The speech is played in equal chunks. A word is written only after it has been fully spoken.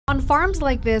On farms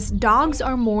like this, dogs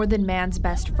are more than man's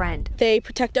best friend. They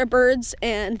protect our birds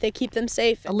and they keep them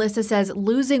safe. Alyssa says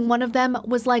losing one of them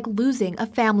was like losing a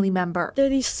family member. They're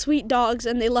these sweet dogs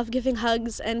and they love giving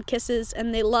hugs and kisses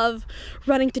and they love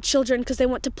running to children because they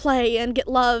want to play and get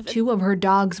love. 2 of her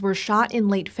dogs were shot in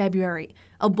late February.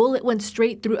 A bullet went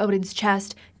straight through Odin's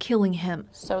chest, killing him.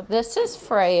 So this is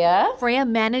Freya. Freya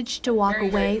managed to walk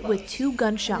away with 2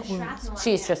 gunshot wounds.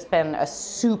 She's just been a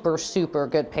super, super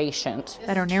good patient.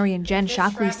 Veterinarian Jen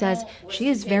Shockley says she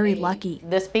is very lucky.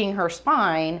 This being her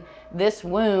spine, this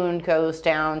wound goes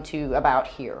down to about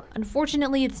here.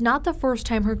 Unfortunately, it's not the first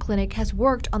time her clinic has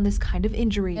worked on this kind of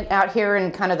injury. Out here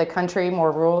in kind of the country,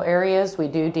 more rural areas, we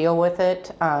do deal with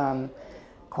it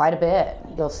quite a bit.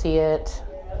 You'll see it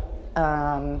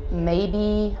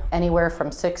maybe anywhere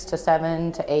from 6 to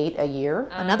 7 to 8 a year.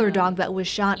 Another dog that was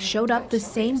shot showed up the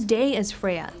same day as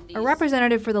Freya. A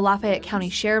representative for the Lafayette County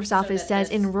Sheriff's Office says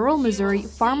in rural Missouri,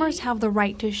 farmers have the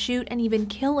right to shoot and even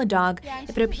kill a dog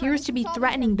if it appears to be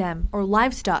threatening them or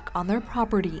livestock on their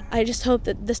property. I just hope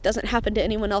that this doesn't happen to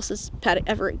anyone else's pet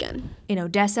ever again. In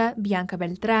Odessa, Bianca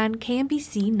Beltran,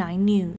 KMBC 9 News.